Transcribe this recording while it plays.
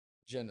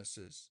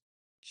Genesis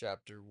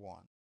chapter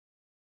 1.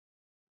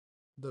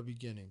 The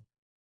beginning.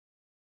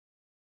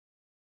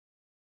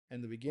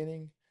 In the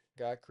beginning,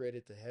 God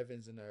created the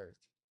heavens and the earth.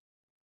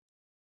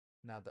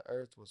 Now the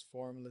earth was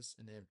formless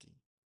and empty.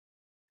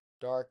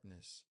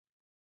 Darkness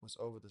was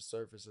over the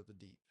surface of the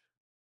deep,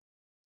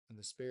 and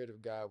the Spirit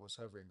of God was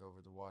hovering over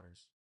the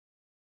waters.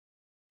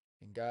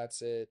 And God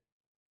said,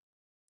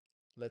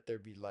 "Let there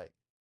be light."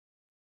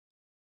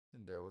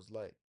 And there was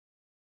light.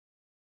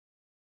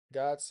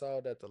 God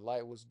saw that the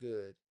light was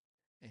good,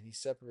 and he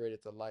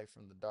separated the light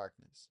from the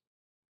darkness.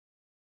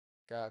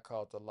 God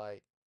called the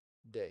light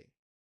day,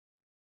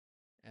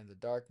 and the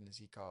darkness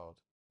he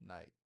called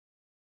night.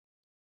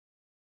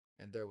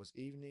 And there was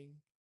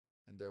evening,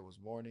 and there was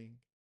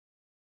morning,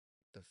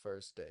 the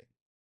first day.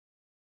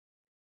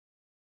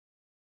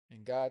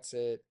 And God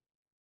said,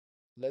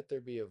 "Let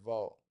there be a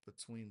vault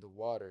between the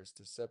waters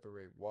to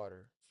separate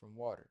water from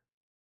water."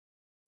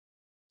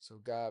 So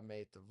God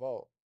made the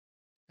vault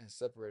and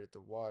separated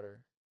the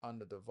water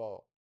under the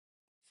vault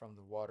from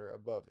the water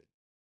above it.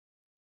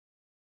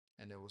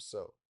 And it was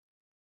so.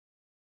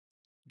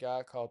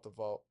 God called the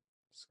vault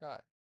sky.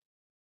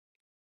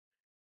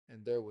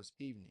 And there was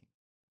evening,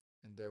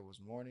 and there was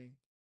morning,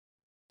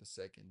 the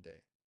second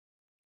day.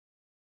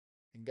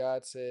 And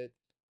God said,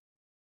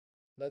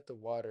 "Let the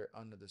water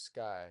under the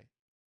sky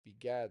be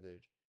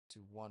gathered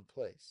to one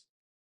place,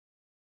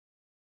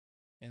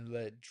 and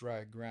let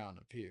dry ground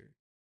appear."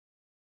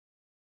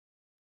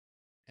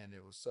 And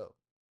it was so.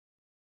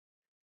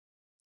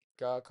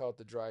 God called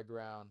the dry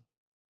ground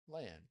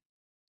land,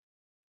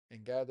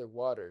 and gathered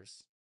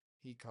waters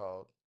he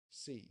called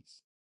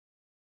seas.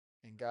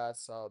 And God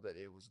saw that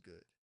it was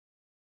good.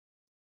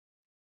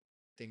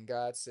 Then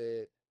God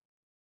said,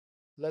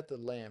 "Let the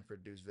land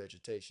produce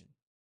vegetation,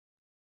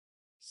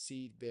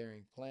 seed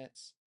bearing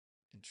plants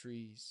and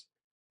trees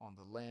on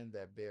the land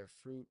that bear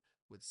fruit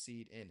with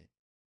seed in it,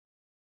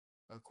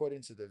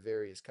 according to the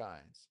various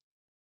kinds."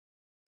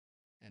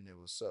 And it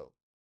was so.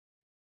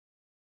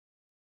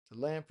 The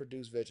land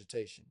produced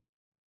vegetation,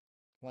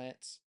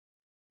 plants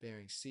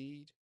bearing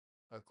seed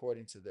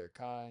according to their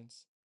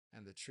kinds,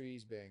 and the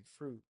trees bearing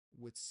fruit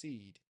with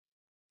seed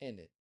in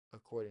it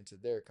according to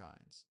their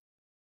kinds.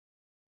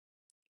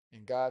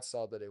 And God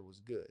saw that it was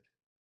good.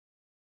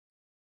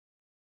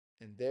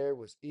 And there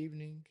was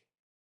evening,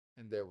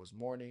 and there was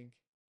morning,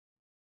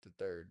 the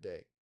third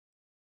day.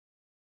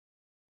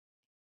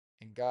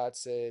 And God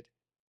said,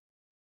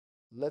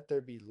 "Let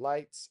there be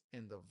lights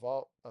in the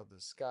vault of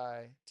the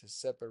sky to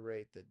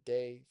separate the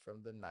day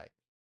from the night,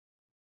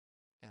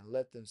 and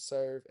let them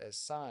serve as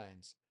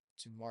signs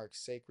to mark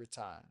sacred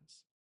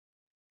times,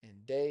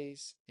 and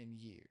days and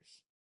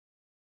years.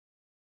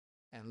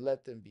 And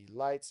let them be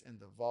lights in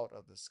the vault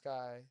of the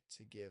sky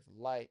to give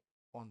light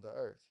on the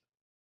earth."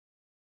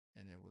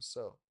 And it was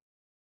so.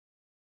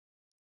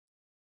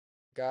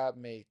 God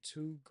made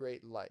two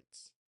great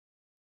lights,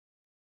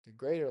 the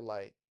greater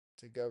light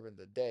to govern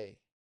the day,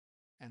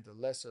 and the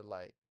lesser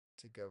light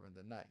to govern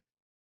the night.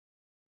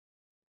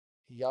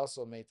 He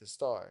also made the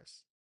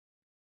stars.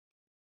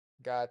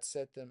 God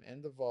set them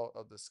in the vault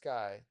of the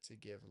sky to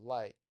give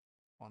light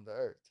on the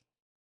earth,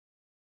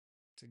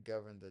 to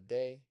govern the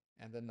day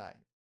and the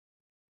night,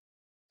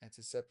 and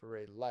to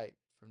separate light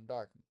from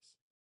darkness.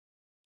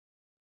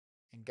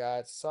 And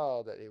God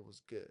saw that it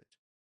was good.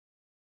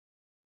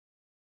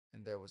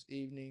 And there was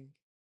evening,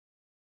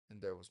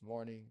 and there was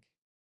morning,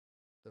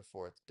 the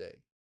fourth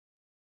day.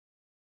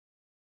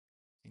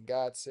 And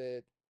God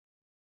said,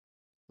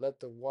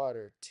 "Let the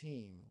water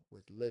teem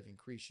with living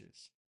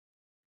creatures,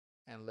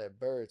 and let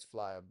birds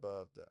fly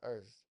above the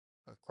earth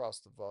across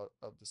the vault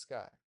of the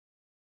sky."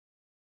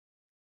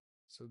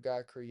 So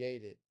God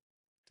created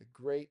the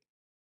great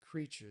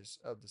creatures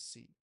of the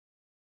sea,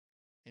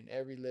 and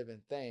every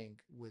living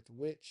thing with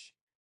which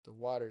the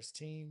waters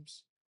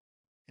teems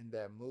and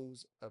that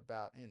moves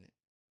about in it,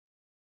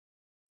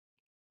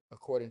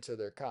 according to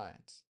their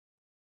kinds,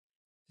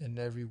 and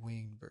every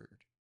winged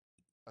bird,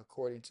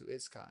 according to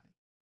its kind.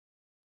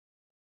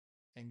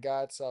 And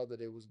God saw that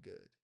it was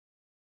good.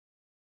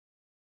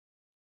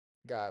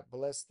 God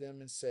blessed them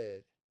and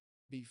said,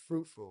 "Be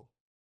fruitful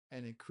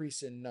and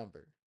increase in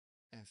number,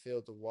 and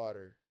fill the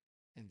water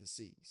in the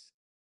seas,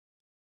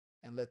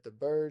 and let the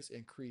birds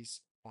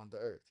increase on the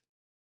earth."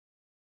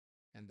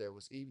 And there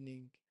was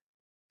evening,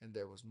 and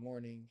there was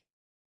morning,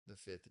 the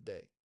fifth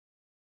day.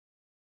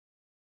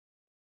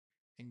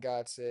 And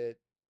God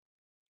said,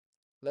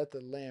 "Let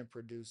the land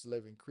produce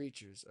living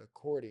creatures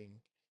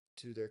according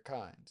to their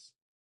kinds,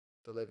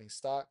 the living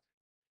stock,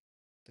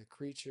 the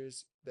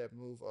creatures that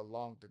move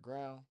along the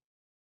ground,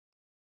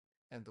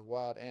 and the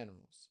wild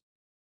animals,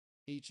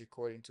 each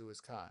according to his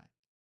kind."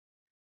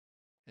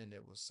 And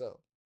it was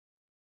so.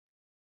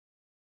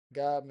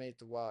 God made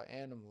the wild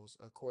animals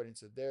according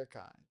to their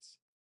kinds,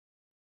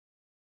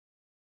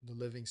 the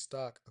living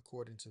stock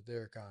according to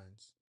their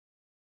kinds,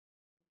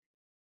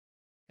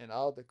 and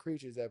all the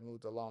creatures that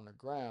moved along the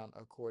ground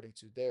according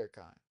to their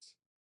kinds.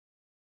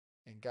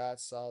 And God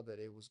saw that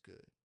it was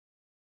good.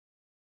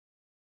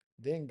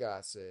 Then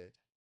God said,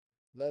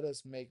 "Let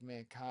us make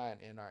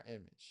mankind in our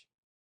image,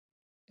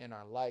 in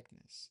our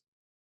likeness,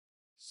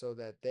 so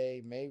that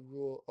they may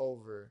rule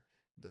over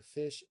the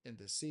fish in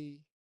the sea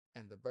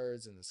and the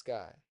birds in the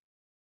sky,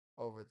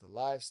 over the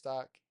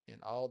livestock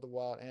and all the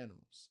wild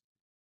animals,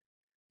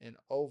 and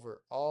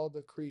over all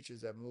the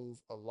creatures that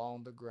move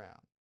along the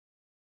ground.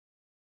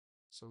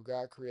 So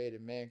God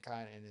created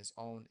mankind in his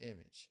own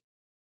image.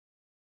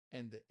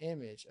 In the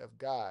image of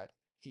God,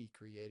 he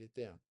created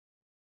them.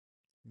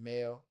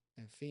 Male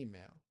and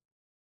female,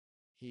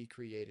 he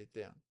created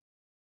them.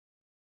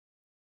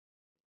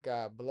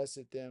 God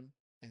blessed them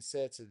and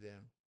said to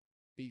them,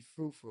 be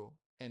fruitful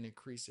and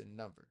increase in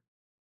number.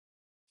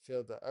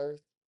 Fill the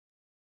earth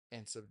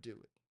and subdue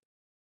it.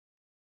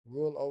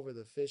 Rule over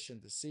the fish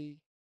in the sea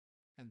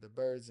and the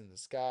birds in the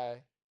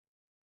sky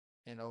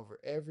and over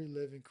every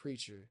living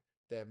creature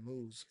that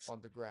moves on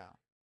the ground.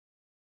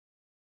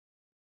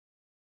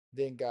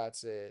 Then God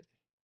said,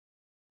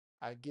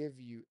 I give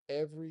you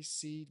every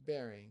seed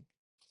bearing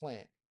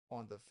plant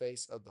on the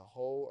face of the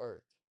whole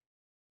earth,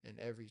 and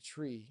every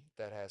tree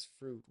that has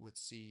fruit with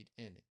seed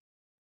in it.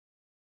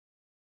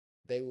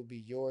 They will be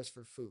yours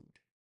for food.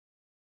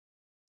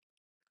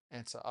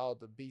 And to all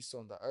the beasts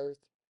on the earth,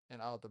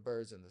 and all the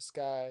birds in the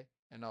sky,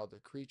 and all the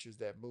creatures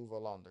that move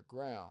along the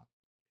ground,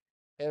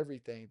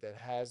 everything that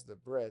has the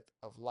breath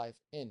of life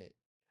in it,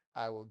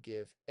 I will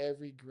give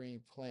every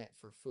green plant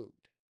for food.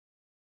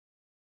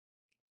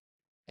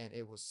 And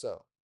it was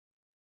so.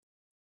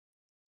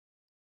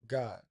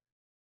 God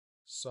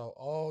saw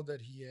all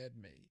that he had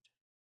made,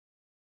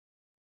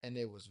 and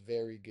it was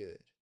very good.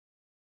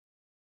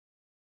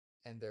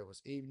 And there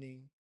was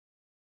evening,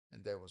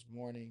 and there was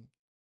morning,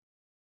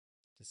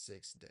 the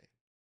sixth day.